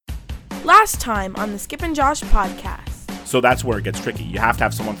Last time on the Skip and Josh podcast. So that's where it gets tricky. You have to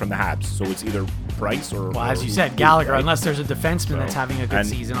have someone from the Habs. So it's either Price or... Well, as you said, Luke, Gallagher, right? unless there's a defenseman that's having a good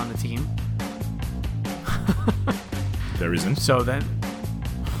season on the team. There isn't. So then...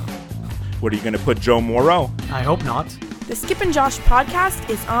 What, are you going to put Joe Morrow? I hope not. The Skip and Josh podcast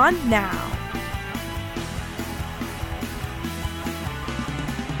is on now.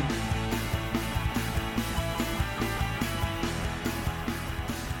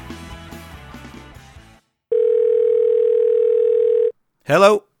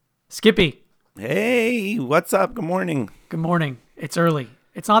 Hello. Skippy. Hey, what's up? Good morning. Good morning. It's early.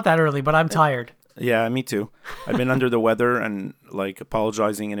 It's not that early, but I'm tired. Yeah, me too. I've been under the weather and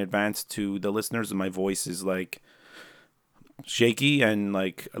apologizing in advance to the listeners, and my voice is shaky, and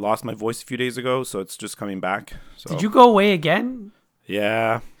I lost my voice a few days ago, so it's just coming back. So. Did you go away again?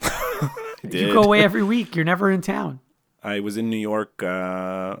 Yeah. You go away every week. You're never in town. I was in New York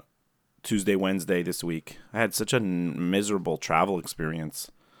Tuesday, Wednesday this week. I had such a miserable travel experience.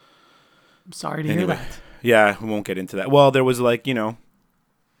 I'm sorry to hear that. Yeah, we won't get into that. Well, there was a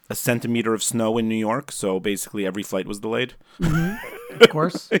centimeter of snow in New York, so basically every flight was delayed. Mm-hmm. Of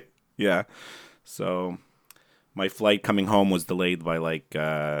course. Yeah. So my flight coming home was delayed by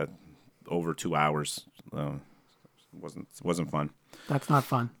over 2 hours. It wasn't fun. That's not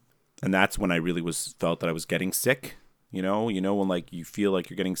fun. And that's when I really felt that I was getting sick. You know when you feel like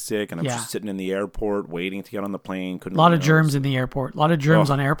you're getting sick, and I'm just sitting in the airport waiting to get on the plane. A lot of germs in the airport. A lot of germs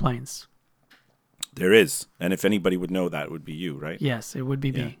on airplanes. There is. And if anybody would know that, it would be you, right? Yes, it would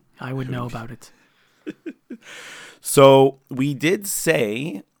be me. I would know about it. So we did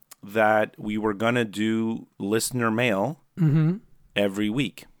say that we were going to do listener mail every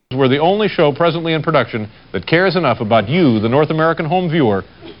week. We're the only show presently in production that cares enough about you, the North American home viewer,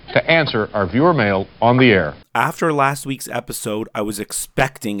 to answer our viewer mail on the air. After last week's episode, I was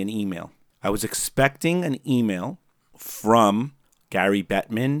expecting an email. I was expecting an email from Gary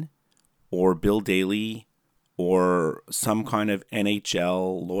Bettman or Bill Daly or some kind of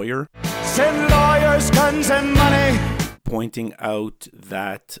NHL lawyer. Send lawyers, guns, and money. Pointing out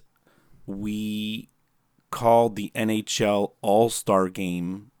that we called the NHL All-Star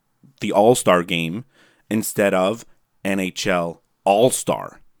Game the All-Star Game instead of NHL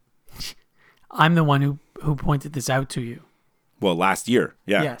All-Star. I'm the one who pointed this out to you. Well, last year.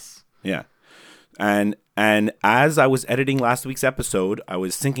 Yeah. Yes. Yeah. And as I was editing last week's episode, I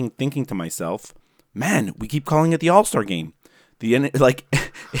was thinking to myself, man, we keep calling it the All-Star Game.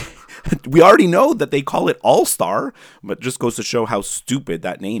 We already know that they call it All-Star, but it just goes to show how stupid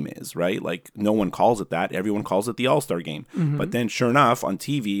that name is, right? No one calls it that. Everyone calls it the All-Star Game. Mm-hmm. But then sure enough, on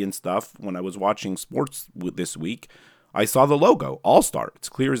TV and stuff, when I was watching sports this week, I saw the logo, All-Star. It's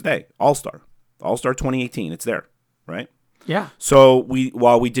clear as day. All-Star. All-Star 2018. It's there, right? Yeah. So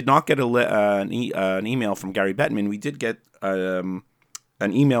while we did not get an email from Gary Bettman, we did get an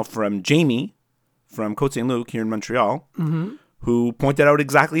email from Jamie from Côte Saint Luc here in Montreal, who pointed out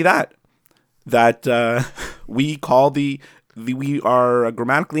exactly that we call we are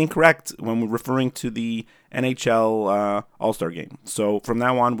grammatically incorrect when we're referring to the NHL All-Star Game. So from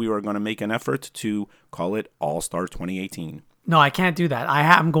now on, we are going to make an effort to call it All-Star 2018. No, I can't do that.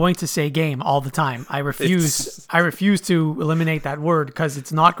 I'm going to say game all the time. I refuse. I refuse to eliminate that word because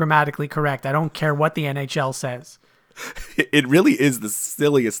it's not grammatically correct. I don't care what the NHL says. It really is the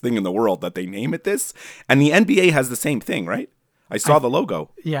silliest thing in the world that they name it this. And the NBA has the same thing, right? I saw the logo.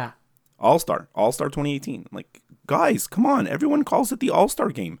 Yeah. All-Star 2018. Guys, come on. Everyone calls it the All-Star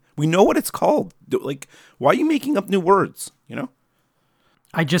Game. We know what it's called. Why are you making up new words,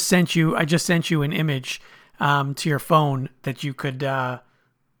 I just sent you an image to your phone that you could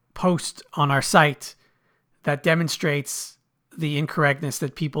post on our site that demonstrates the incorrectness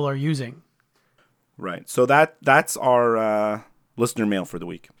that people are using. Right. So that's our listener mail for the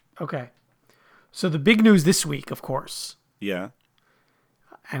week. Okay. So the big news this week, of course. Yeah.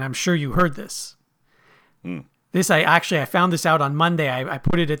 And I'm sure you heard this. I found this out on Monday. I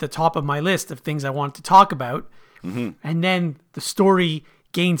put it at the top of my list of things I wanted to talk about. Mm-hmm. And then the story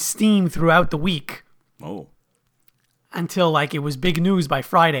gained steam throughout the week. Oh. Until it was big news by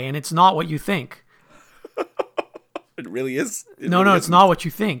Friday, and it's not what you think. It really is? No, it's not what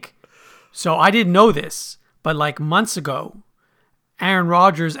you think. So I didn't know this, but months ago, Aaron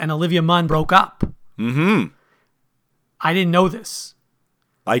Rodgers and Olivia Munn broke up. Mm-hmm. I didn't know this.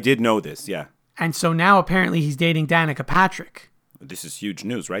 I did know this, yeah. And so now apparently he's dating Danica Patrick. This is huge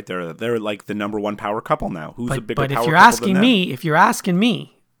news, right? They're the number one power couple now. Who's a bigger power couple than them? But if you're asking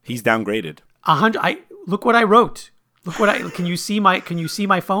me, he's downgraded. 100. Look what I wrote. Can you see my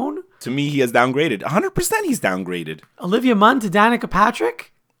phone? To me, he has downgraded. 100% he's downgraded. Olivia Munn to Danica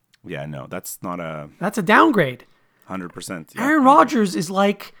Patrick? Yeah, no, that's not That's a downgrade. 100%. Yeah. Aaron Rodgers is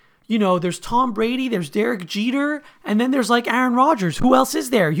like, there's Tom Brady, there's Derek Jeter, and then there's like Aaron Rodgers. Who else is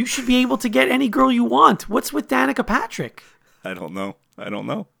there? You should be able to get any girl you want. What's with Danica Patrick? I don't know.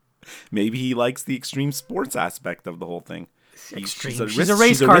 Maybe he likes the extreme sports aspect of the whole thing. Extreme. She's a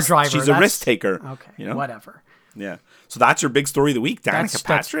race car driver. She's a risk taker. Okay, whatever. Yeah. So that's your big story of the week, Danica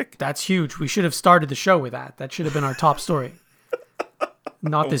Patrick? That's huge. We should have started the show with that. That should have been our top story.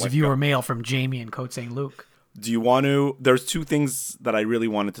 Not this viewer mail from Jamie in Côte St. Luc. Do you want to... There's two things that I really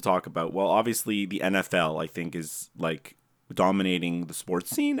wanted to talk about. Well, obviously, the NFL, I think, is like dominating the sports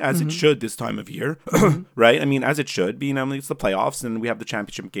scene, as it should this time of year, right? I mean, as it should be. It's the playoffs, and we have the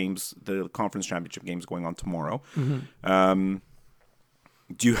championship games, the conference championship games going on tomorrow.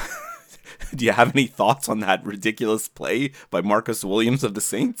 Do you have any thoughts on that ridiculous play by Marcus Williams of the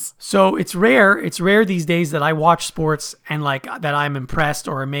Saints? So it's rare these days that I watch sports and like that I'm impressed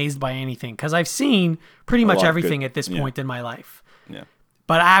or amazed by anything, because I've seen pretty much everything at this point in my life. Yeah.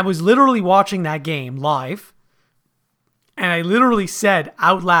 But I was literally watching that game live, and I literally said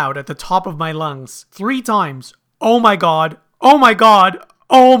out loud at the top of my lungs 3 times, "Oh my God, oh my God,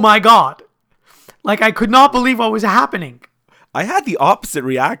 oh my God." Like I could not believe what was happening. I had the opposite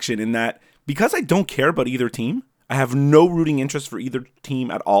reaction in that because I don't care about either team, I have no rooting interest for either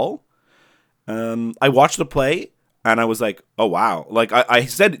team at all. I watched the play and I was like, oh, wow. Like I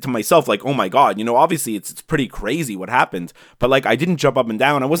said it to myself, like, oh my God, obviously it's pretty crazy what happened. But like, I didn't jump up and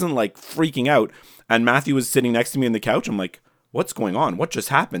down. I wasn't like freaking out. And Matthew was sitting next to me on the couch. I'm like, what's going on? What just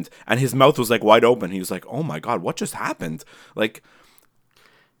happened? And his mouth was like wide open. He was like, oh my God, what just happened? Like,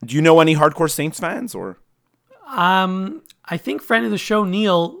 do you know any hardcore Saints fans or? I think friend of the show,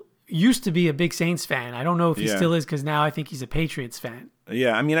 Neil, used to be a big Saints fan. I don't know if he still is, because now I think he's a Patriots fan.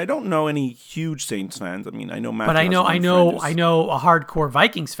 Yeah, I mean, I don't know any huge Saints fans. I mean, I know Matthew. But I know a hardcore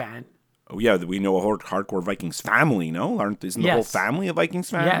Vikings fan. Oh yeah, we know a hardcore Vikings family. No, isn't the whole family a Vikings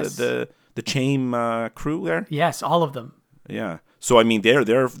fan? Yes. The Chaim crew there. Yes, all of them. Yeah. So I mean,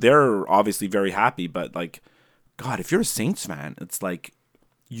 they're obviously very happy. But like, God, if you're a Saints fan, it's like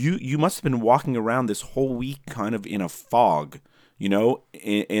you must have been walking around this whole week kind of in a fog. In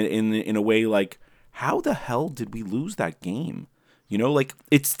a way, like, how the hell did we lose that game? Like,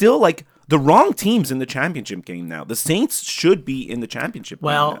 it's still like the wrong team's in the championship game now. The Saints should be in the championship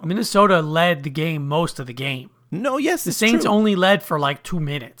game now. Minnesota led the game most of the game. No, yes, the Saints only led for like 2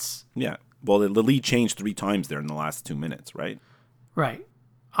 minutes. Yeah. Well, the lead changed 3 times there in the last 2 minutes, right? Right.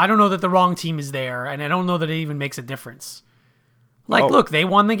 I don't know that the wrong team is there, and I don't know that it even makes a difference. Like, look, they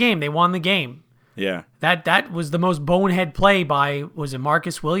won the game. Yeah. That was the most bonehead play by, was it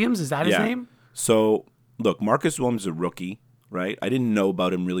Marcus Williams? Is that his name? So, look, Marcus Williams is a rookie, right? I didn't know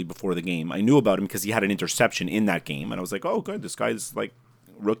about him really before the game. I knew about him because he had an interception in that game. And I was like, oh, good. This guy's like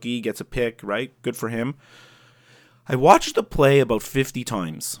rookie, gets a pick, right? Good for him. I watched the play about 50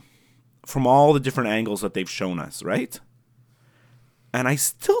 times from all the different angles that they've shown us, right? And I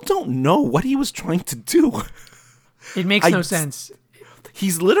still don't know what he was trying to do. It makes no sense.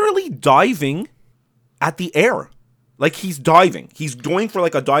 He's literally diving at the air. Like, he's diving. He's going for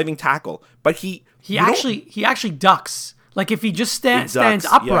like a diving tackle. But he actually ducks. Like, if he just stands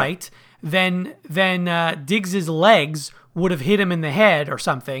upright, then Diggs's legs would have hit him in the head or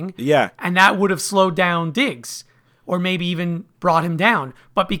something. Yeah. And that would have slowed down Diggs, or maybe even brought him down.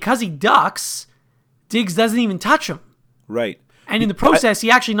 But because he ducks, Diggs doesn't even touch him. Right. And in the process,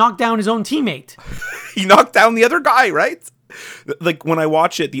 he actually knocked down his own teammate. He knocked down the other guy, right? Like, when I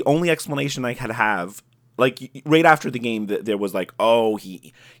watch it, the only explanation I could have, like, right after the game, there was like, oh,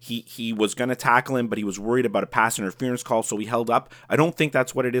 he was going to tackle him, but he was worried about a pass interference call, so he held up. I don't think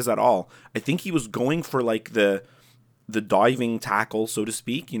that's what it is at all. I think he was going for, like, the diving tackle, so to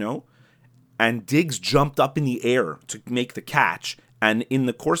speak, and Diggs jumped up in the air to make the catch, and in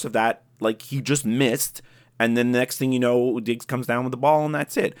the course of that, like, he just missed. And then the next thing you know, Diggs comes down with the ball, and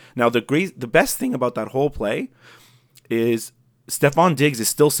that's it. Now, the best thing about that whole play is Stefon Diggs is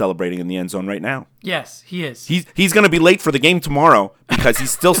still celebrating in the end zone right now. Yes, he is. He's going to be late for the game tomorrow because he's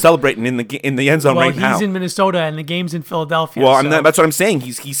still celebrating in the end zone right now. Well, he's in Minnesota, and the game's in Philadelphia. Well, that's what I'm saying.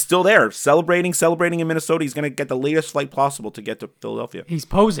 He's still there, celebrating in Minnesota. He's going to get the latest flight possible to get to Philadelphia. He's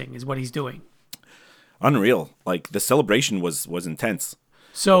posing, is what he's doing. Unreal. Like, the celebration was intense.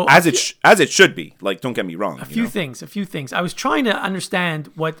 So as it should be. Like, don't get me wrong. A few things. I was trying to understand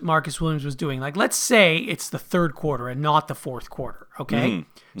what Marcus Williams was doing. Like, let's say it's the third quarter and not the fourth quarter, okay?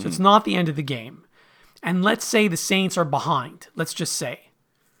 So it's not the end of the game. And let's say the Saints are behind. Let's just say.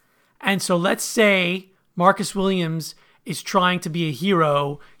 And so let's say Marcus Williams is trying to be a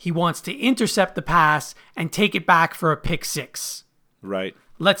hero. He wants to intercept the pass and take it back for a pick six. Right.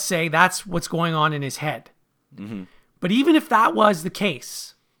 let's say that's what's going on in his head. But even if that was the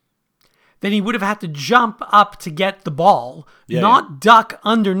case, then he would have had to jump up to get the ball, not duck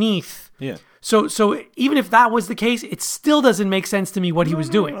underneath. Yeah. So even if that was the case, it still doesn't make sense to me what he was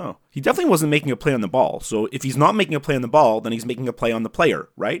doing. No. He definitely wasn't making a play on the ball. So if he's not making a play on the ball, then he's making a play on the player,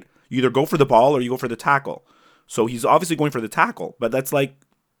 right? You either go for the ball or you go for the tackle. So he's obviously going for the tackle, but that's like,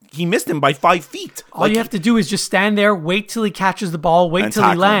 he missed him by 5 feet. All you have to do is just stand there, wait till he catches the ball, wait till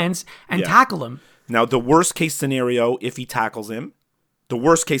he lands, and tackle him. Now, the worst case scenario, if he tackles him, the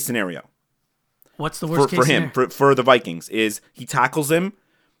worst case scenario. What's the worst case for scenario? him, for the Vikings, is he tackles him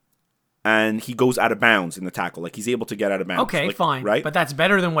and he goes out of bounds in the tackle. Like, he's able to get out of bounds. Okay, like, fine. Right? But that's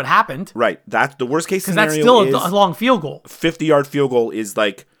better than what happened. Right. That's the worst case scenario. Because that's still a long field goal. 50-yard field goal is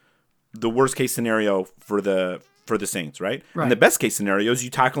like the worst case scenario for the Saints, right? And the best case scenario is you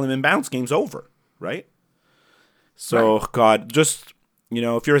tackle him in bounds, game's over, right? So, God, just,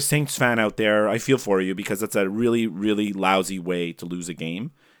 if you're a Saints fan out there, I feel for you because that's a really, really lousy way to lose a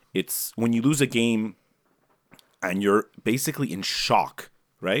game. It's when you lose a game and you're basically in shock,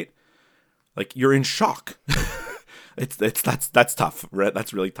 right? Like, you're in shock. That's tough, right?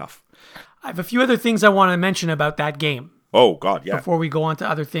 That's really tough. I have a few other things I want to mention about that game. Oh, God, yeah. Before we go on to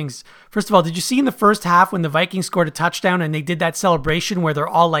other things. First of all, did you see in the first half when the Vikings scored a touchdown and they did that celebration where they're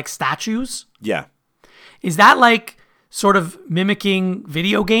all like statues? Yeah. Is that like sort of mimicking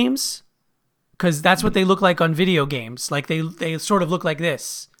video games? Because that's what they look like on video games. Like they sort of look like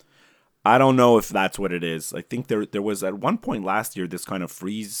this. I don't know if that's what it is. I think there was at one point last year this kind of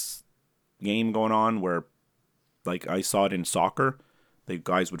freeze game going on where, like, I saw it in soccer. The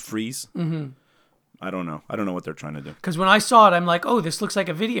guys would freeze. Mm-hmm. I don't know what they're trying to do. Because when I saw it, I'm like, oh, this looks like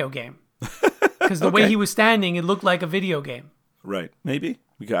a video game. Because the way he was standing, it looked like a video game. Right. Maybe.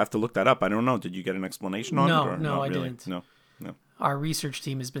 We have to look that up. I don't know. Did you get an explanation on it? No, I really? didn't. No. Our research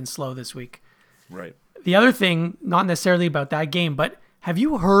team has been slow this week. Right. The other thing, not necessarily about that game, but have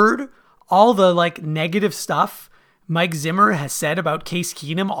you heard all the like negative stuff Mike Zimmer has said about Case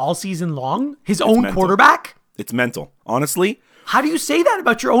Keenum all season long? His own mental. quarterback? It's mental. Honestly. How do you say that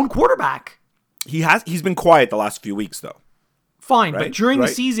about your own quarterback? He's been quiet the last few weeks though. Fine, Right? but during the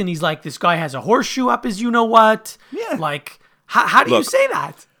season, he's like, this guy has a horseshoe up his you-know-what. Yeah. Like, how do you say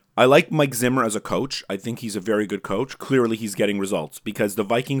that? I like Mike Zimmer as a coach. I think he's a very good coach. Clearly, he's getting results because the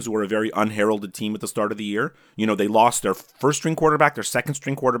Vikings were a very unheralded team at the start of the year. They lost their first-string quarterback, their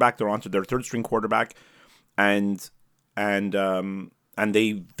second-string quarterback. They're on to their third-string quarterback, and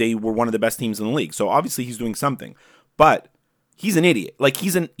they were one of the best teams in the league. So obviously, he's doing something. But he's an idiot. Like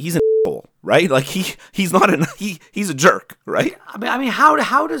he's an asshole, right? Like he's not he's a jerk, right? I mean,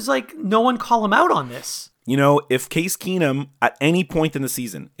 how does like no one call him out on this? If Case Keenum at any point in the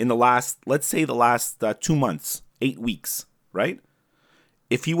season, in the last, let's say the last 2 months, 8 weeks, right?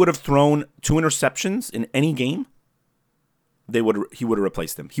 If he would have thrown 2 interceptions in any game, he would have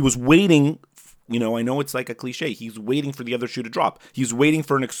replaced him. He was waiting. I know it's like a cliche. He's waiting for the other shoe to drop. He's waiting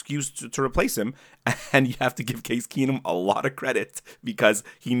for an excuse to replace him. And you have to give Case Keenum a lot of credit because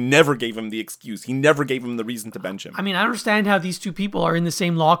he never gave him the excuse. He never gave him the reason to bench him. I mean, I understand how these two people are in the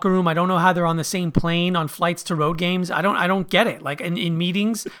same locker room. I don't know how they're on the same plane on flights to road games. I don't get it. Like in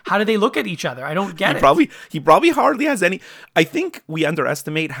meetings, how do they look at each other? I don't get it. He probably hardly has any. I think we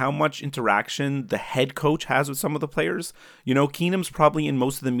underestimate how much interaction the head coach has with some of the players. Keenum's probably in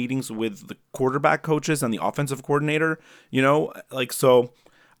most of the meetings with the quarterback coaches and the offensive coordinator, so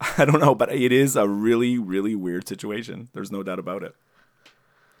I don't know, but it is a really, really weird situation. There's no doubt about it.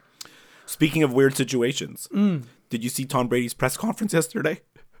 Speaking of weird situations, did you see Tom Brady's press conference yesterday?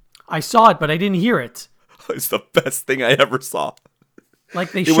 I saw it, but I didn't hear it. It's the best thing I ever saw.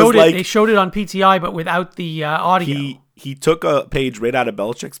 Like they showed it. They showed it on PTI, but without the audio. He took a page right out of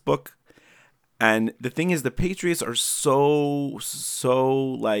Belichick's book. And the thing is, the Patriots are so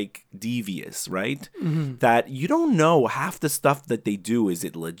like devious, right? Mm-hmm. That you don't know half the stuff that they do. Is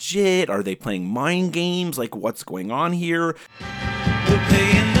it legit? Are they playing mind games? Like, what's going on here? We're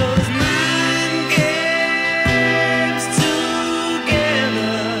playing those mind games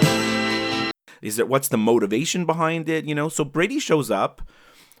together. What's the motivation behind it? So Brady shows up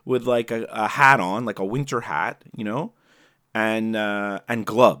with like a hat on, like a winter hat, and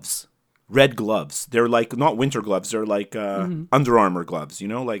gloves. Red gloves. They're like not winter gloves. They're like Under Armour gloves,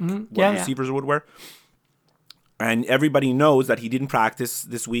 like what receivers would wear. And everybody knows that he didn't practice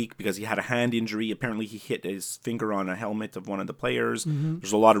this week because he had a hand injury. Apparently, he hit his finger on a helmet of one of the players. Mm-hmm.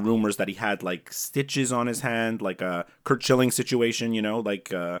 There's a lot of rumors that he had like stitches on his hand, like a Kurt Schilling situation, like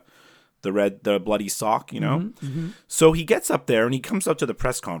the bloody sock, Mm-hmm. Mm-hmm. So he gets up there and he comes up to the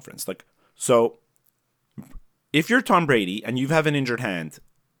press conference. If you're Tom Brady and you have an injured hand,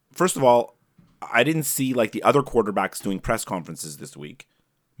 first of all, I didn't see like the other quarterbacks doing press conferences this week.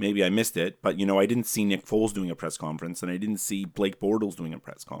 Maybe I missed it, but I didn't see Nick Foles doing a press conference, and I didn't see Blake Bortles doing a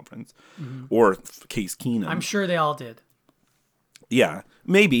press conference, or Case Keenum. I'm sure they all did. Yeah,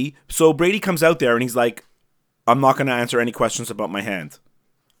 maybe. So Brady comes out there and he's like, I'm not going to answer any questions about my hand.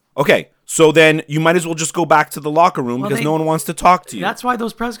 Okay, so then you might as well just go back to the locker room because no one wants to talk to you. That's why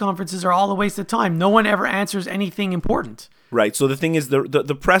those press conferences are all a waste of time. No one ever answers anything important. Right. So the thing is,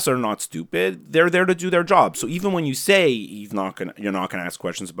 the press are not stupid. They're there to do their job. So even when you say you're not gonna ask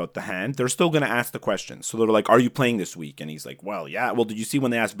questions about the hand, they're still gonna ask the questions. So they're like, "Are you playing this week?" And he's like, "Well, yeah." Well, did you see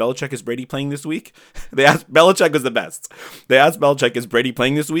when they asked Belichick, "Is Brady playing this week?" They asked Belichick was the best. They asked Belichick, "Is Brady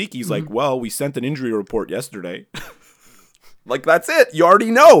playing this week?" He's like, "Well, we sent an injury report yesterday." Like, that's it. You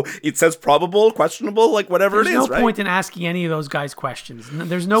already know. It says probable, questionable, like whatever it is, There's no right? point in asking any of those guys questions.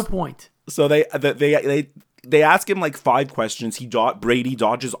 There's no point. So they ask him like 5 questions. Brady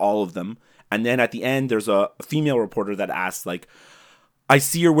dodges all of them. And then at the end, there's a female reporter that asks, like, "I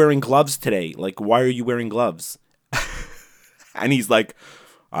see you're wearing gloves today. Like, why are you wearing gloves?" And he's like,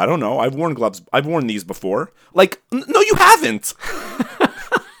 "I don't know. I've worn gloves. I've worn these before." Like, no, you haven't.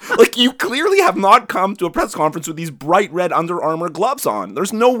 Like, you clearly have not come to a press conference with these bright red Under Armour gloves on.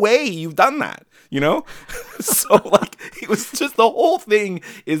 There's no way you've done that, So, like, it was just the whole thing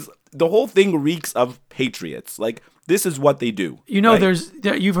reeks of Patriots. Like, this is what they do.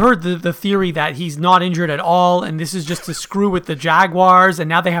 Right? You've heard the theory that he's not injured at all, and this is just to screw with the Jaguars, and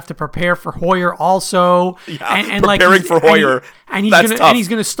now they have to prepare for Hoyer also. Yeah, and preparing for Hoyer. And he's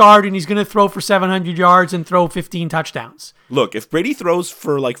gonna start, and he's gonna throw for 700 yards and throw 15 touchdowns. Look, if Brady throws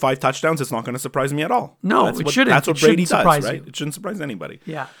for like 5 touchdowns, it's not going to surprise me at all. No, it shouldn't. That's what Brady does, right? It shouldn't surprise anybody.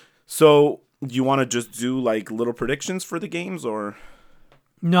 Yeah. So, do you want to just do like little predictions for the games, or?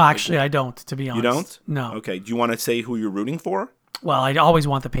 No, actually, I don't, to be honest. You don't? No. Okay. Do you want to say who you're rooting for? Well, I always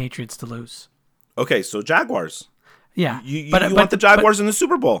want the Patriots to lose. Okay, so Jaguars. Yeah. You want the Jaguars in the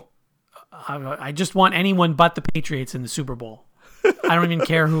Super Bowl? I just want anyone but the Patriots in the Super Bowl. I don't even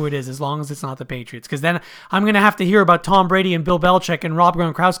care who it is, as long as it's not the Patriots. Because then I'm going to have to hear about Tom Brady and Bill Belichick and Rob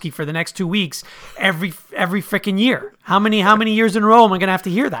Gronkowski for the next 2 weeks every freaking year. How many years in a row am I going to have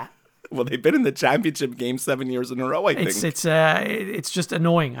to hear that? Well, they've been in the championship game 7 years in a row, I think. It's just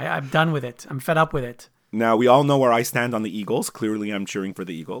annoying. I'm done with it. I'm fed up with it. Now, we all know where I stand on the Eagles. Clearly, I'm cheering for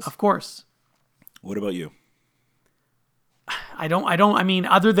the Eagles. Of course. What about you? I mean,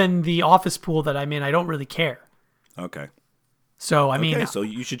 other than the office pool that I'm in, I don't really care. Okay. So, I mean... so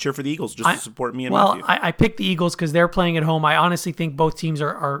you should cheer for the Eagles just to support me and Matthew. Matthew. I picked the Eagles because they're playing at home. I honestly think both teams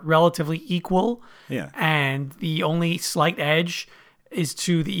are relatively equal. Yeah. And the only slight edge is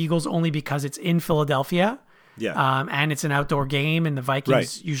to the Eagles only because it's in Philadelphia. Yeah. And it's an outdoor game, and the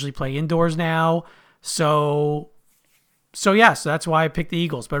Vikings usually play indoors now. So that's why I picked the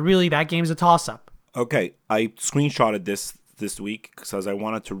Eagles. But really, that game's a toss-up. Okay. I screenshotted this week because I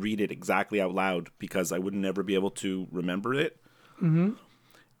wanted to read it exactly out loud because I would never be able to remember it. Mm-hmm.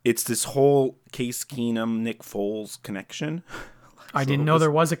 It's this whole Case Keenum, Nick Foles connection. I didn't know there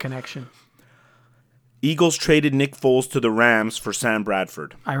was a connection. Eagles traded Nick Foles to the Rams for Sam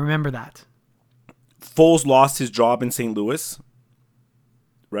Bradford. I remember that. Foles lost his job in St. Louis,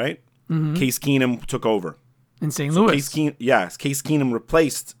 right? Mm-hmm. Case Keenum took over. In St. Louis? Case Keenum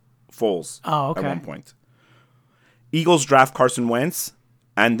replaced Foles at one point. Eagles draft Carson Wentz,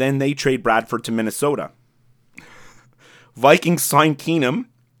 and then they trade Bradford to Minnesota. Vikings sign Keenum,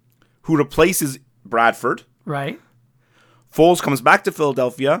 who replaces Bradford. Right. Foles comes back to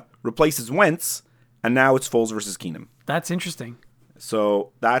Philadelphia, replaces Wentz, and now it's Foles versus Keenum. That's interesting.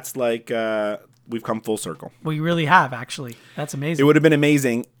 So that's like we've come full circle. We really have, actually. That's amazing. It would have been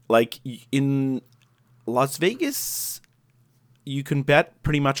amazing. Like in Las Vegas, you can bet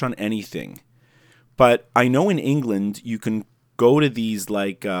pretty much on anything. But I know in England, you can go to these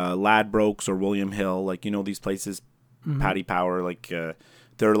like Ladbrokes or William Hill, like, these places, Paddy Power, like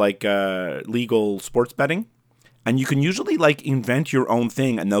they're like legal sports betting. And you can usually like invent your own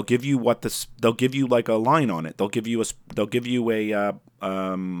thing, and they'll give you they'll give you like a line on it. They'll give you a 2-1,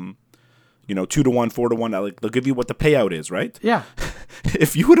 4-1. Like, they'll give you what the payout is, right? Yeah.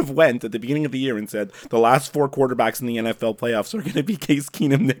 If you would have went at the beginning of the year and said the last 4 quarterbacks in the NFL playoffs are going to be Case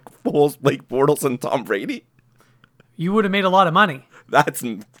Keenum, Nick Foles, Blake Bortles, and Tom Brady, you would have made a lot of money.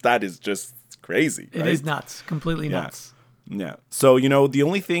 That is just crazy. It is nuts. Completely nuts. Yeah. So, the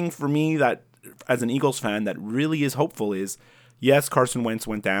only thing for me that, as an Eagles fan, that really is hopeful is, yes, Carson Wentz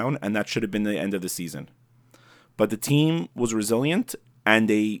went down, and that should have been the end of the season. But the team was resilient, and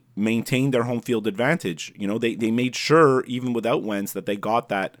they maintained their home field advantage. They made sure, even without Wentz, that they got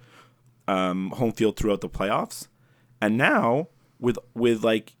that home field throughout the playoffs. And now, with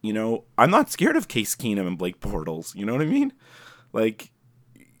like, you know, I'm not scared of Case Keenum and Blake Bortles. You know what I mean? Like,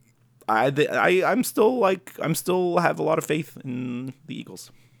 I'm still have a lot of faith in the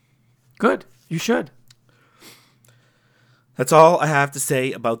Eagles. Good. You should. That's all I have to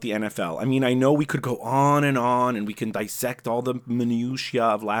say about the NFL. I mean, I know we could go on and we can dissect all the minutiae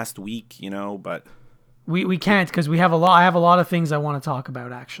of last week, you know, but we can't because I have a lot of things I want to talk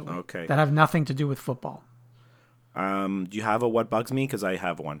about actually. Okay. That have nothing to do with football. Do you have a what bugs me? Because I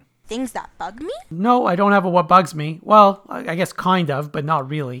have one. Things that bug me? No, I don't have a what bugs me. Well, I guess kind of, but not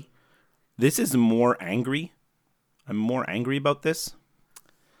really. This is more angry. I'm more angry about this.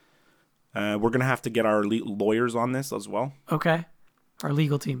 We're going to have to get our lawyers on this as well. Okay. Our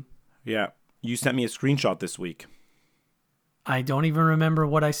legal team. Yeah. You sent me a screenshot this week. I don't even remember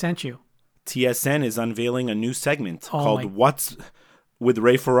what I sent you. TSN is unveiling a new segment called with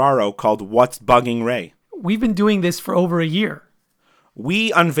Ray Ferraro called What's Bugging Ray. We've been doing this for over a year.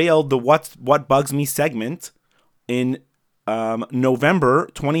 We unveiled the What Bugs Me segment in November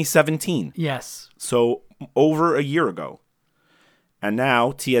 2017. Yes. So over a year ago. And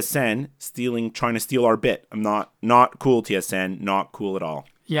now TSN trying to steal our bit. I'm not cool, TSN. Not cool at all.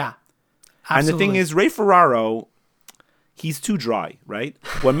 Yeah. Absolutely. And the thing is, Ray Ferraro, he's too dry, right?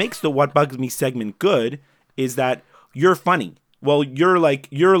 What makes the What Bugs Me segment good is that you're funny. Well, you're like,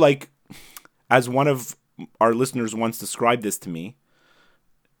 as one of our listeners once described this to me,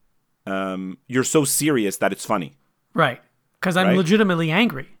 you're so serious that it's funny. Right. Because I'm legitimately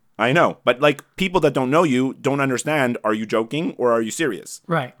angry. I know. But like people that don't know you don't understand, are you joking or are you serious?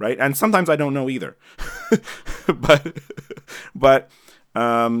 Right. Right. And sometimes I don't know either. but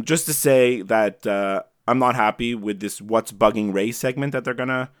just to say that I'm not happy with this What's Bugging Ray segment that they're going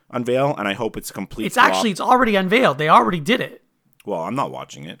to unveil. And I hope it's complete. It's already unveiled. They already did it. Well, I'm not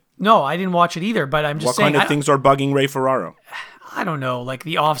watching it. No, I didn't watch it either, but I'm just saying. What kind of things are bugging Ray Ferraro? I don't know, like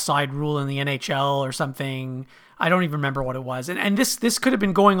the offside rule in the NHL or something. I don't even remember what it was. And this could have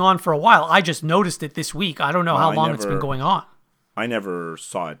been going on for a while. I just noticed it this week. I don't know how long it's been going on. I never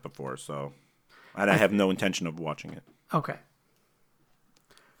saw it before, and I have no intention of watching it. Okay.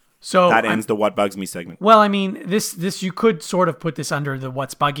 So that ends the What Bugs Me segment. Well, I mean, this you could sort of put this under the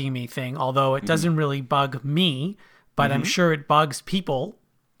What's Bugging Me thing, although it doesn't really bug me, but I'm sure it bugs people.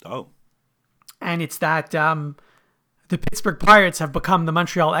 Oh. And it's that the Pittsburgh Pirates have become the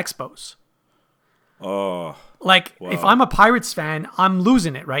Montreal Expos. Oh. Like, if I'm a Pirates fan, I'm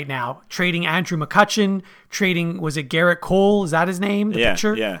losing it right now. Trading Andrew McCutchen, was it Garrett Cole? Is that his name? The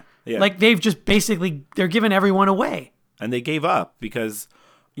pitcher? Yeah. Like, they've just basically, they're giving everyone away. And they gave up because,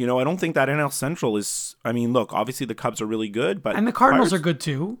 you know, I don't think that NL Central is, I mean, look, obviously the Cubs are really good, but... And the Cardinals are good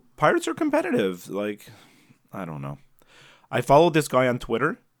too. Pirates are competitive. Like, I don't know. I followed this guy on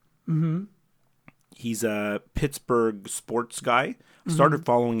Twitter. Mm-hmm. He's a Pittsburgh sports guy. Started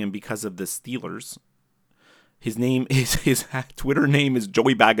following him because of the Steelers. His Twitter name is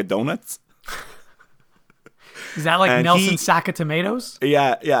Joey Bag of Donuts. Is that like and Nelson Sack of Tomatoes?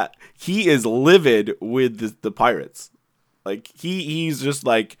 Yeah. He is livid with the Pirates. Like he's just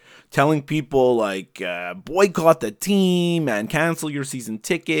like telling people like boycott the team and cancel your season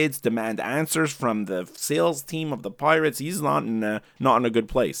tickets, demand answers from the sales team of the Pirates. He's not in a good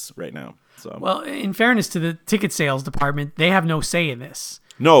place right now. So well, in fairness to the ticket sales department, they have no say in this.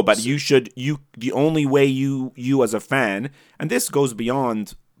 No, but the only way you as a fan, and this goes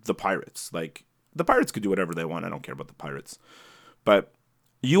beyond the Pirates. Like the Pirates could do whatever they want. I don't care about the Pirates. But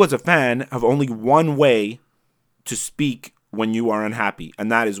you as a fan have only one way to speak when you are unhappy,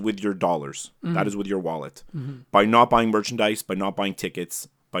 and that is with your dollars. Mm-hmm. That is with your wallet. Mm-hmm. By not buying merchandise, by not buying tickets,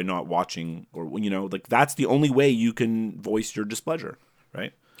 by not watching, or, you know, like that's the only way you can voice your displeasure,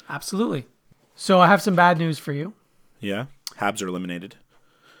 right? Absolutely. So I have some bad news for you. Yeah. Habs are eliminated.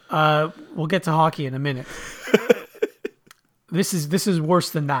 We'll get to hockey in a minute. This is worse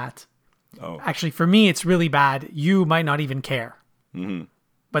than that. Oh. Actually, for me, it's really bad. You might not even care. Mm-hmm.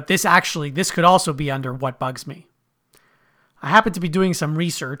 But this could also be under What Bugs Me. I happen to be doing some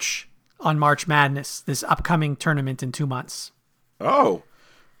research on March Madness, this upcoming tournament in 2 months. Oh.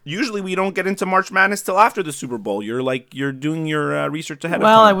 Usually we don't get into March Madness till after the Super Bowl. You're doing your research ahead of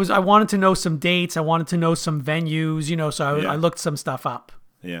time. Well, I wanted to know some dates. I wanted to know some venues, you know, so I looked some stuff up.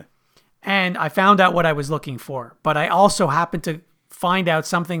 Yeah. And I found out what I was looking for. But I also happened to find out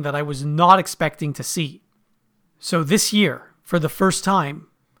something that I was not expecting to see. So this year, for the first time,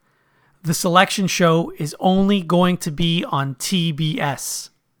 the selection show is only going to be on TBS.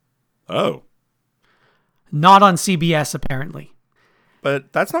 Oh. Not on CBS, apparently.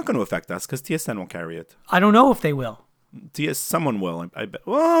 But that's not going to affect us because TSN will carry it. I don't know if they will. Someone will, I bet.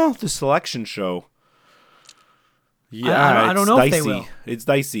 Well, the selection show. Yeah, I don't it's know dicey. if they will. It's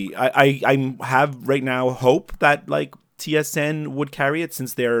dicey. I have right now hope that like TSN would carry it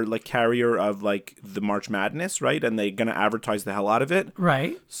since they're like carrier of like the March Madness, right? And they're gonna advertise the hell out of it.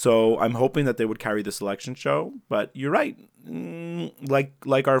 Right. So I'm hoping that they would carry the selection show. But you're right.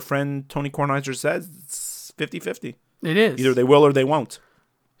 Like our friend Tony Kornheiser says, it's 50-50. It is. Either they will or they won't.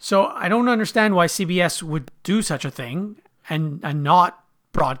 So I don't understand why CBS would do such a thing and not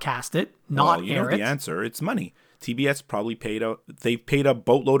broadcast it, not Well, you air know it. the answer. It's money. TBS probably paid a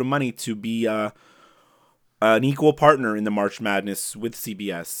boatload of money to be an equal partner in the March Madness with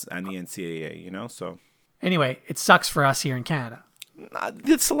CBS and the NCAA, you know? So Anyway, it sucks for us here in Canada.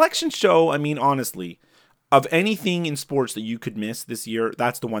 the selection show, I mean, honestly, of anything in sports that you could miss this year,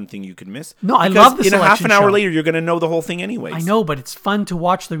 that's the one thing you could miss. No, I Because love the in a half selection an hour show. later, you're going to know the whole thing anyways. I know, but it's fun to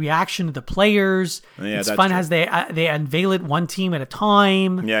watch the reaction of the players. Yeah, it's that's fun true. as they unveil it one team at a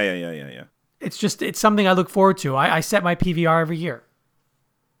time. Yeah. It's something I look forward to. I set my PVR every year.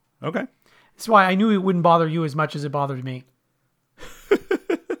 Okay. That's why I knew it wouldn't bother you as much as it bothered me.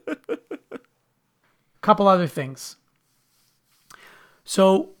 Couple other things.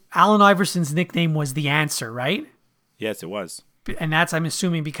 So Allen Iverson's nickname was the answer, right? Yes, it was. And that's, I'm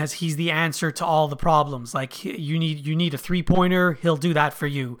assuming, because he's the answer to all the problems. Like you need a 3-pointer, he'll do that for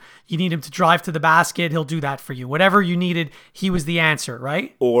you. You need him to drive to the basket, he'll do that for you. Whatever you needed, he was the answer,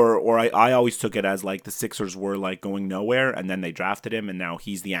 right? Or I always took it as like the Sixers were like going nowhere and then they drafted him and now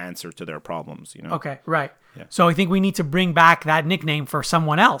he's the answer to their problems, you know? Okay, right. Yeah. So I think we need to bring back that nickname for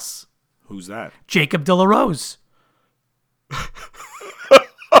someone else. Who's that? Jacob De La Rose.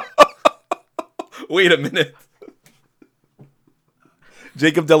 Wait a minute.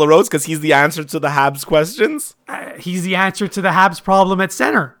 Jacob De La Rose, because he's the answer to the Habs questions? He's the answer to the Habs problem at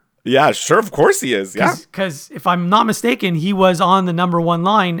center. Yeah, sure, of course he is. Yeah. Because if I'm not mistaken, he was on the number 1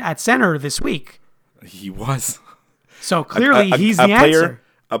 line at center this week. He was. So clearly he's the answer.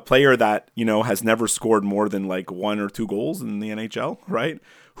 A player that, you know, has never scored more than like 1 or 2 goals in the NHL, right?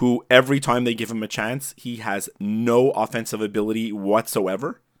 Who every time they give him a chance, he has no offensive ability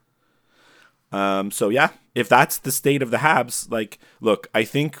whatsoever. So yeah, if that's the state of the Habs, like, look, I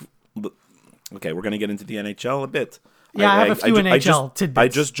think, okay, we're going to get into the NHL a bit. Yeah, I have a few NHL tidbits. I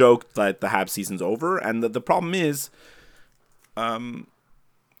just joked that the Habs season's over, and the problem is,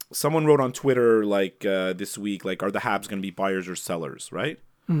 someone wrote on Twitter, like, this week, like, are the Habs going to be buyers or sellers, right?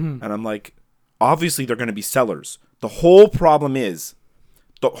 Mm-hmm. And I'm like, obviously they're going to be sellers. The whole problem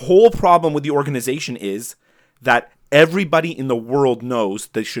with the organization is that everybody in the world knows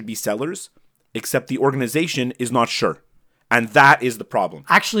they should be sellers, except the organization is not sure. And that is the problem.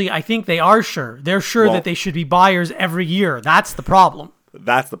 Actually, I think they are sure. They're sure that they should be buyers every year. That's the problem.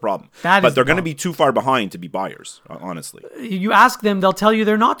 That's the problem. But they're going to be too far behind to be buyers, honestly. You ask them, they'll tell you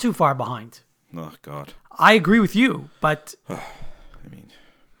they're not too far behind. Oh, God. I agree with you, but I mean,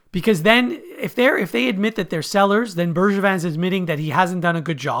 because then if they admit that they're sellers, then Bergevin's admitting that he hasn't done a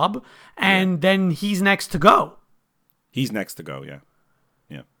good job, and then he's next to go. He's next to go, yeah.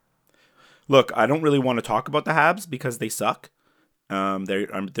 Look, I don't really want to talk about the Habs because they suck.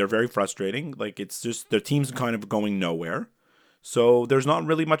 They're very frustrating. Like, it's just their team's kind of going nowhere. So there's not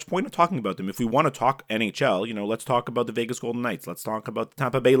really much point of talking about them. If we want to talk NHL, you know, let's talk about the Vegas Golden Knights. Let's talk about the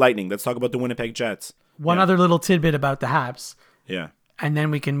Tampa Bay Lightning. Let's talk about the Winnipeg Jets. One other little tidbit about the Habs. Yeah. And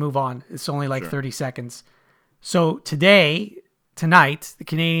then we can move on. It's only like 30 seconds. So tonight, the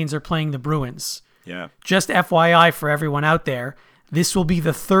Canadians are playing the Bruins. Yeah. Just FYI for everyone out there, this will be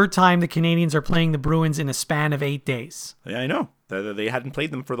the 3rd time the Canadians are playing the Bruins in a span of 8 days. Yeah, I know. They hadn't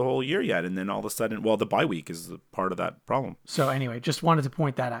played them for the whole year yet. And then all of a sudden, well, the bye week is part of that problem. So anyway, just wanted to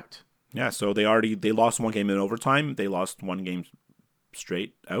point that out. Yeah, so they lost 1 game in overtime. They lost 1 game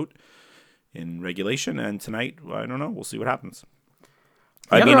straight out in regulation. And tonight, I don't know. We'll see what happens.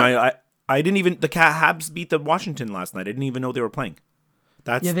 I didn't even, the Habs beat the Washington last night. I didn't even know they were playing.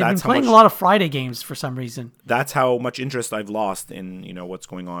 They've been playing a lot of Friday games for some reason. That's how much interest I've lost in, you know, what's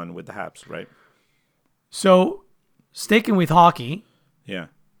going on with the Habs, right? So, sticking with hockey. Yeah.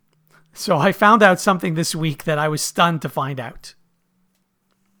 So I found out something this week that I was stunned to find out.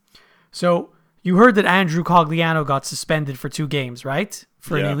 So you heard that Andrew Cogliano got suspended for 2 games, right?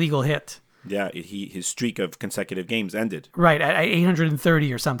 For an illegal hit. Yeah, his streak of consecutive games ended. Right, at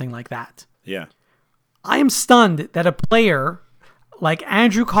 830 or something like that. Yeah. I am stunned that a player like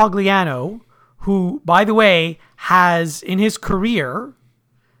Andrew Cogliano, who, by the way, has in his career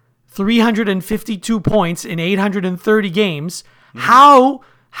 352 points in 830 games, how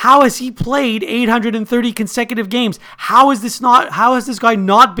has he played 830 consecutive games? How has this guy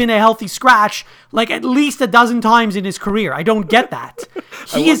not been a healthy scratch like at least a dozen times in his career? I don't get that.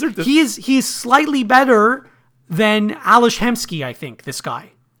 He is slightly better than Alish Hemsky, I think, this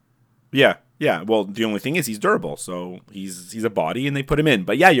guy. Yeah. Yeah. Well, the only thing is he's durable, so he's a body, and they put him in.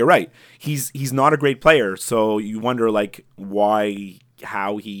 But yeah, you're right. He's not a great player, so you wonder like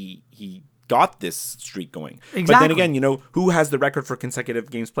how he got this streak going. Exactly. But then again, who has the record for consecutive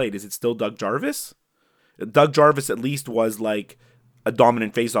games played? Is it still Doug Jarvis? Doug Jarvis at least was like a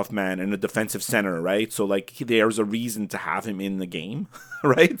dominant faceoff man and a defensive center, right? So like there's a reason to have him in the game,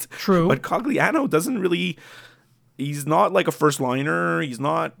 right? True. But Cogliano doesn't really. He's not like a first liner. He's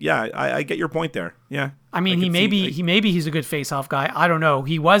not. Yeah, I get your point there. Yeah. I mean, he's a good face-off guy. I don't know.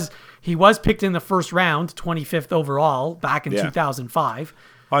 He was picked in the first round, 25th overall, back in 2005.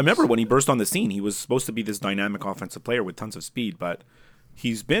 I remember when he burst on the scene. He was supposed to be this dynamic offensive player with tons of speed, but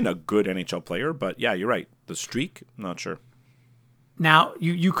he's been a good NHL player. But yeah, you're right. The streak, not sure. Now,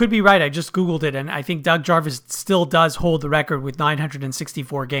 you could be right. I just Googled it, and I think Doug Jarvis still does hold the record with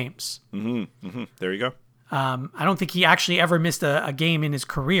 964 games. There you go. I don't think he actually ever missed a game in his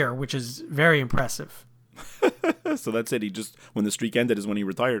career, which is very impressive. So that's it. He just, when the streak ended is when he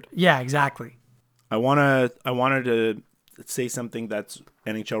retired. Yeah, exactly. I wanted to say something that's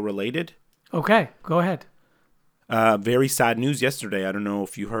NHL related. Okay, go ahead. Very sad news yesterday. I don't know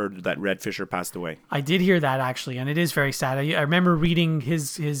if you heard that Red Fisher passed away. I did hear that, actually, and it is very sad. I remember reading his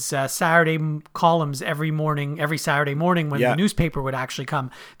Saturday columns every Saturday morning when the newspaper would actually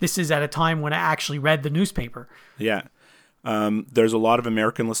come. This is at a time when I actually read the newspaper. Yeah. There's a lot of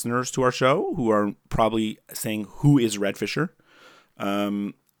American listeners to our show who are probably saying, who is Red Fisher?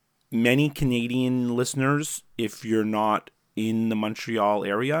 Many Canadian listeners, if you're not in the Montreal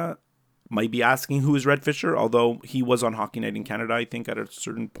area, might be asking who is Red Fisher, although he was on Hockey Night in Canada, I think, at a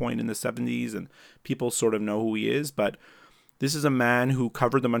certain point in the 70s, and people sort of know who he is. But this is a man who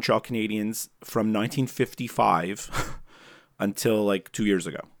covered the Montreal Canadiens from 1955 until like 2 years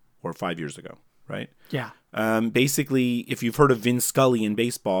ago or 5 years ago, right? Yeah. Basically, if you've heard of Vin Scully in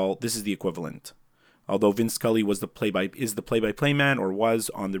baseball, this is the equivalent. Although Vin Scully was the play-by-play man, or was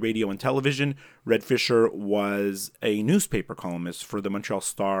on the radio and television, Red Fisher was a newspaper columnist for the Montreal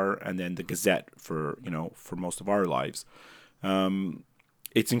Star and then the Gazette for most of our lives.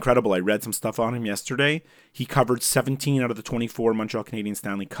 It's incredible. I read some stuff on him yesterday. He covered 17 out of the 24 Montreal Canadiens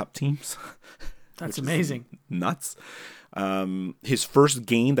Stanley Cup teams. That's amazing. Nuts. His first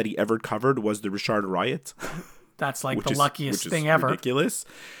game that he ever covered was the Richard Riot. That's like the luckiest thing ever. Ridiculous.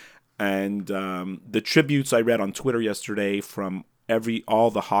 And the tributes I read on Twitter yesterday from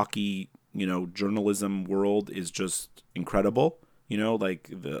all the hockey, journalism world is just incredible. Like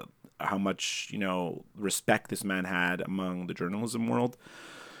how much, respect this man had among the journalism world.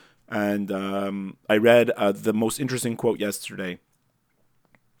 And I read the most interesting quote yesterday.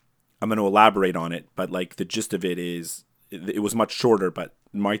 I'm going to elaborate on it, but like the gist of it is, it was much shorter, but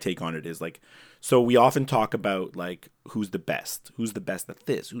my take on it is like, so we often talk about like who's the best at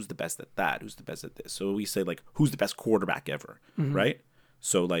this, who's the best at that, who's the best at this. So we say like, who's the best quarterback ever, right?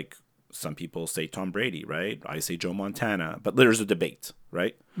 So like some people say Tom Brady, right? I say Joe Montana, but there's a debate,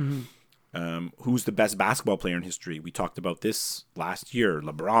 right? Who's the best basketball player in history? We talked about this last year.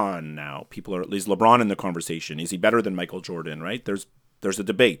 LeBron now. Is LeBron in the conversation? Is he better than Michael Jordan, right? There's a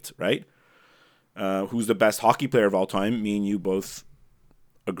debate, right? Who's the best hockey player of all time? Me and you both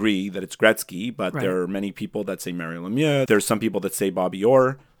agree that it's Gretzky, but there are many people that say Mario Lemieux. There's some people that say Bobby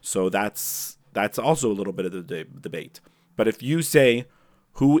Orr. So that's also a little bit of the debate. But if you say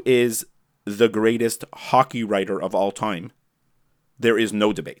who is the greatest hockey writer of all time, there is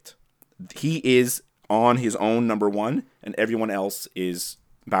no debate. He is on his own number one, and everyone else is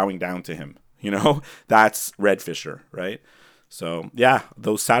bowing down to him. That's Red Fisher, right? So, yeah,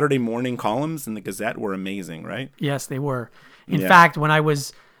 those Saturday morning columns in the Gazette were amazing, right? Yes, they were. In fact, when I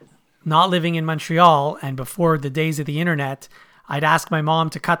was not living in Montreal and before the days of the internet, I'd ask my mom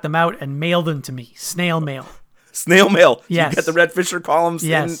to cut them out and mail them to me. Snail mail. Snail mail? Yes. You get the Red Fisher columns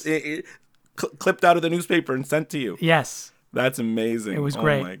yes. Clipped out of the newspaper and sent to you. Yes. That's amazing. It was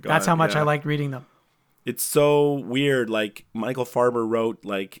great. My God, that's how much I liked reading them. It's so weird. Like, Michael Farber wrote,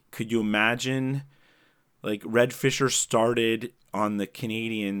 like, could you imagine, like, Red Fisher started on the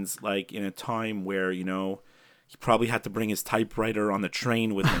Canadiens, like, in a time where, he probably had to bring his typewriter on the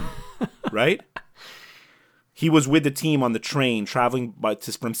train with him, right? He was with the team on the train, traveling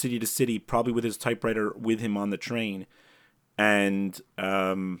from city to city, probably with his typewriter with him on the train. And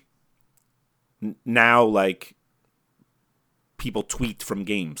now, like, people tweet from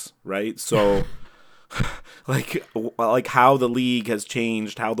games, right? So, like how the league has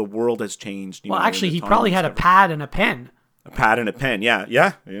changed, how the world has changed. Well, actually, he probably had a pad and a pen. A pad and a pen, yeah,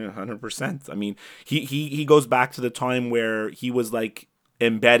 100%. I mean, he goes back to the time where he was like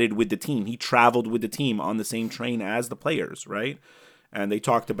embedded with the team. He traveled with the team on the same train as the players, right? And they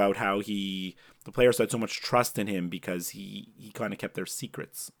talked about how the players had so much trust in him because he kind of kept their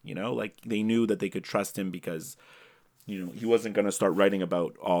secrets, like they knew that they could trust him because, he wasn't going to start writing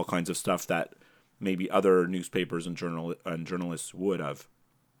about all kinds of stuff that maybe other newspapers and journalists would have.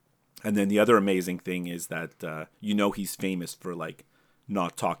 And then the other amazing thing is that, he's famous for like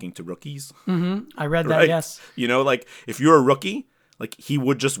not talking to rookies. Mm-hmm. I read that. Right? Yes. Like if you're a rookie, like he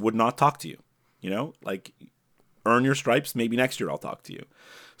would not talk to you, like earn your stripes. Maybe next year I'll talk to you.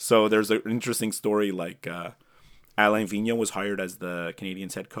 So there's an interesting story. Like Alain Vigneault was hired as the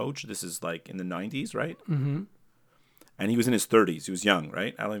Canadiens head coach. This is like in the 90s, right? Mm-hmm. And he was in his 30s. He was young,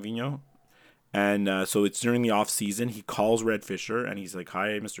 right? Alain Vigneault. And so it's during the off season. He calls Red Fisher and he's like,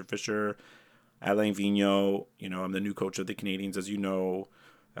 "Hi, Mr. Fisher, Alain Vigneault. I'm the new coach of the Canadiens, as you know.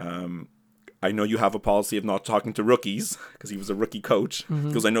 I know you have a policy of not talking to rookies," because he was a rookie coach. Mm-hmm.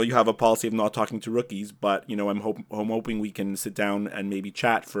 Because I know you have a policy of not talking to rookies, but I'm hoping we can sit down and maybe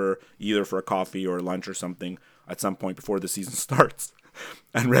chat for a coffee or lunch or something at some point before the season starts.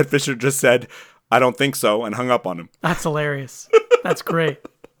 And Red Fisher just said, "I don't think so," and hung up on him. That's hilarious. That's great.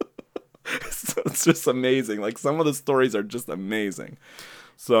 So it's just amazing. Like some of the stories are just amazing.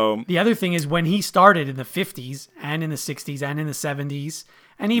 So the other thing is when he started in the 50s and in the 60s and in the 70s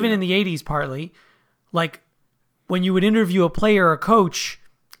and even in the 80s partly, like when you would interview a player or a coach,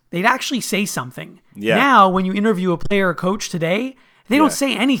 they'd actually say something. Yeah. Now, when you interview a player or coach today, they don't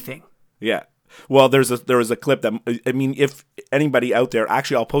say anything. Yeah. Well, there was a clip that, if anybody out there,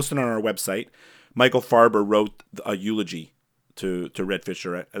 actually, I'll post it on our website. Michael Farber wrote a eulogy to Red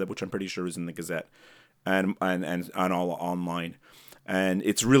Fisher, which I'm pretty sure is in the Gazette and all online. And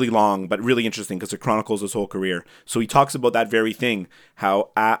it's really long, but really interesting because it chronicles his whole career. So he talks about that very thing, how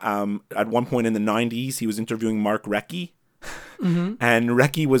at one point in the 90s, he was interviewing Mark Recchi. Mm-hmm. And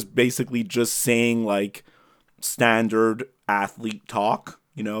Recchi was basically just saying like standard athlete talk,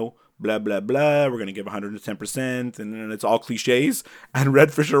 blah, blah, blah. We're going to give 110%. And then it's all cliches. And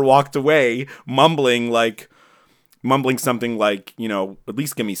Red Fisher walked away mumbling something like, at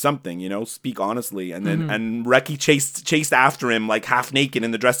least give me something, speak honestly. And then and Recchi chased after him like half naked in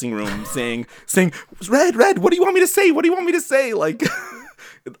the dressing room saying, Red, what do you want me to say? What do you want me to say? Like,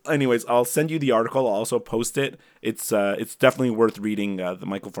 anyways, I'll send you the article. I'll also post it. It's definitely worth reading the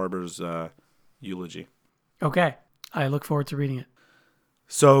Michael Farber's eulogy. Okay. I look forward to reading it.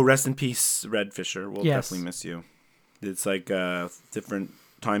 So rest in peace, Red Fisher. We'll Yes. definitely miss you. It's like different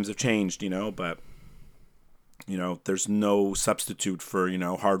times have changed, but there's no substitute for,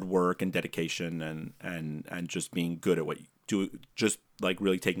 hard work and dedication and just being good at what you do, just like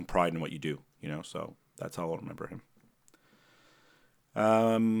really taking pride in what you do, so that's how I'll remember him.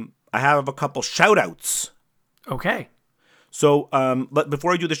 I have a couple shout outs. Okay. So, but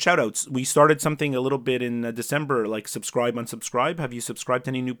before I do the shout outs, we started something a little bit in December, like subscribe, unsubscribe. Have you subscribed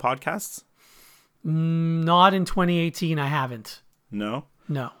to any new podcasts? Not in 2018. I haven't. No?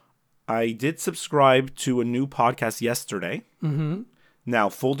 No. I did subscribe to a new podcast yesterday. Mm-hmm. Now,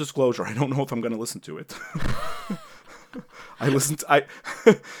 full disclosure, I don't know if I'm going to listen to it. I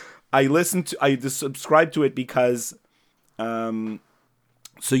subscribed to it because, so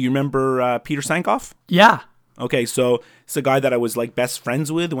you remember Peter Sankoff? Yeah. Okay, so it's a guy that I was like best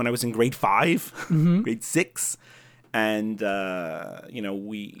friends with when I was in grade 5, grade 6. And,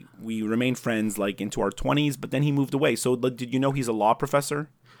 we remained friends like into our 20s, but then he moved away. So did you know he's a law professor?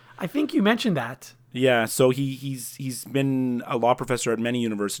 I think you mentioned that. Yeah, so he's been a law professor at many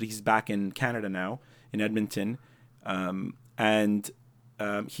universities. He's back in Canada now, in Edmonton. And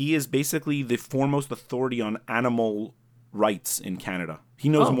he is basically the foremost authority on animal rights in Canada. He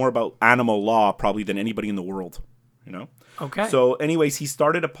knows more about animal law probably than anybody in the world, Okay. So anyways, he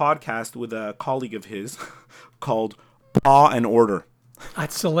started a podcast with a colleague of his called Paw and Order.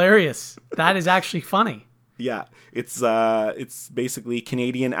 That's hilarious. That is actually funny. Yeah, it's basically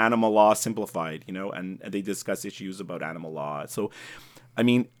Canadian animal law simplified, and they discuss issues about animal law. So,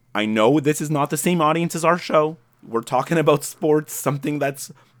 I know this is not the same audience as our show. We're talking about sports, something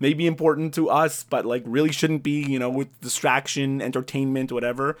that's maybe important to us, but like really shouldn't be, with distraction, entertainment,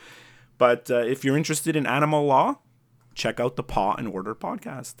 whatever. But if you're interested in animal law, check out the Paw and Order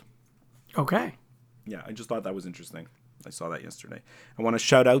podcast. Okay. Yeah, I just thought that was interesting. I saw that yesterday. I want to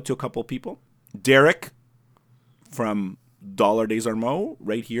shout out to a couple of people. Derek from Dollar Des Ormeaux,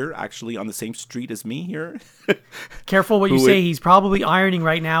 right here, actually on the same street as me here. Careful what you say. He's probably ironing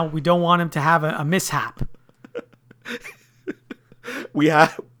right now. We don't want him to have a mishap.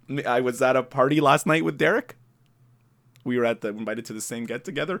 I was at a party last night with Derek. We were invited to the same get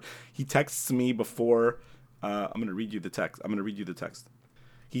together. He texts me before. I'm going to read you the text.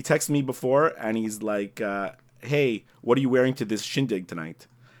 He texted me before, and he's like, hey, what are you wearing to this shindig tonight?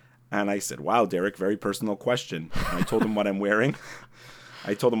 And I said, wow, Derek, very personal question. And I told him what I'm wearing.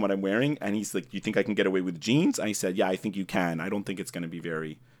 And he's like, you think I can get away with jeans? I said, yeah, I think you can. I don't think it's going to be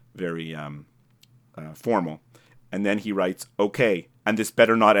very, very formal. And then he writes, okay, and this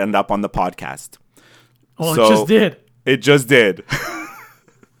better not end up on the podcast. Well, so, it just did. It just did.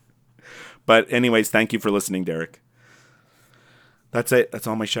 But anyways, thank you for listening, Derek. That's it. That's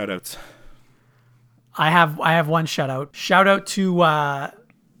all my shout outs. I have one shout out. Shout out to an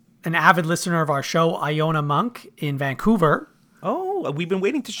avid listener of our show, Iona Monk in Vancouver. Oh, we've been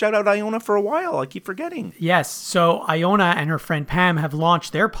waiting to shout out Iona for a while. I keep forgetting. Yes. So Iona and her friend Pam have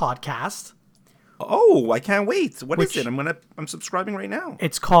launched their podcast. Oh, I can't wait. What is it? I'm subscribing right now.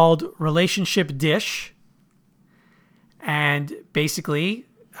 It's called Relationship Dish. And basically,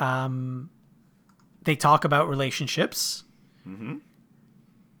 they talk about relationships. Mm-hmm.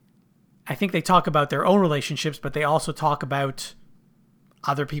 I think they talk about their own relationships, but they also talk about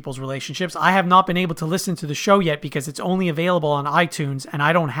other people's relationships. I have not been able to listen to the show yet because it's only available on iTunes and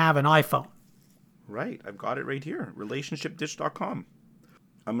I don't have an iPhone. Right. I've got it right here. Relationshipdish.com.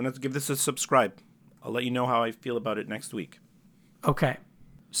 I'm going to give this a subscribe. I'll let you know how I feel about it next week. Okay.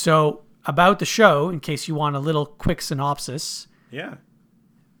 So about the show, in case you want a little quick synopsis. Yeah.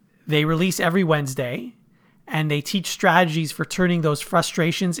 They release every Wednesday and they teach strategies for turning those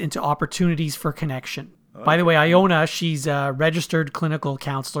frustrations into opportunities for connection. Okay. By the way, Iona, she's a registered clinical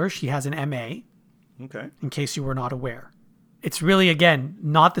counselor. She has an MA. Okay. In case you were not aware. It's really, again,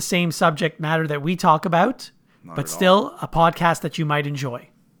 not the same subject matter that we talk about, but still a podcast that you might enjoy.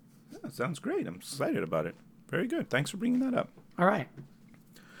 Yeah, sounds great. I'm excited about it. Very good. Thanks for bringing that up. All right.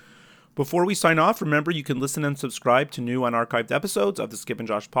 Before we sign off, remember you can listen and subscribe to new unarchived episodes of the Skip and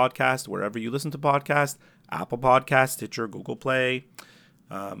Josh podcast wherever you listen to podcasts, Apple Podcasts, Stitcher, Google Play.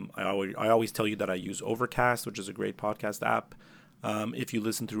 I always tell you that I use Overcast, which is a great podcast app. If you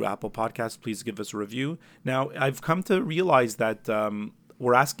listen through Apple Podcasts, please give us a review. Now, I've come to realize that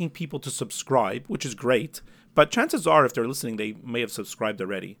we're asking people to subscribe, which is great. But chances are, if they're listening, they may have subscribed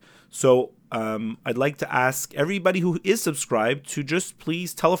already. So I'd like to ask everybody who is subscribed to just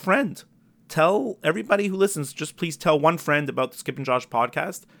please tell a friend. Tell everybody who listens, just please tell one friend about the Skip and Josh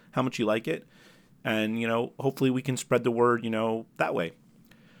podcast, how much you like it. And, hopefully we can spread the word, that way.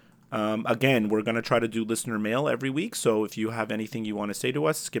 Again, we're going to try to do listener mail every week. So if you have anything you want to say to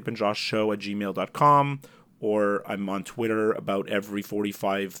us, skipandjoshshow@gmail.com, or I'm on Twitter about every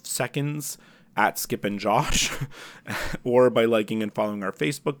 45 seconds at Skip and Josh, or by liking and following our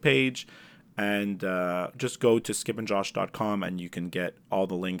Facebook page. And just go to skipandjosh.com and you can get all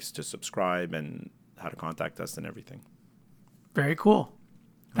the links to subscribe and how to contact us and everything. Very cool.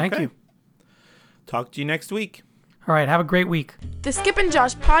 Thank you. Talk to you next week. All right, have a great week. The Skip and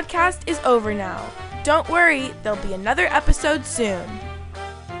Josh podcast is over now. Don't worry, there'll be another episode soon.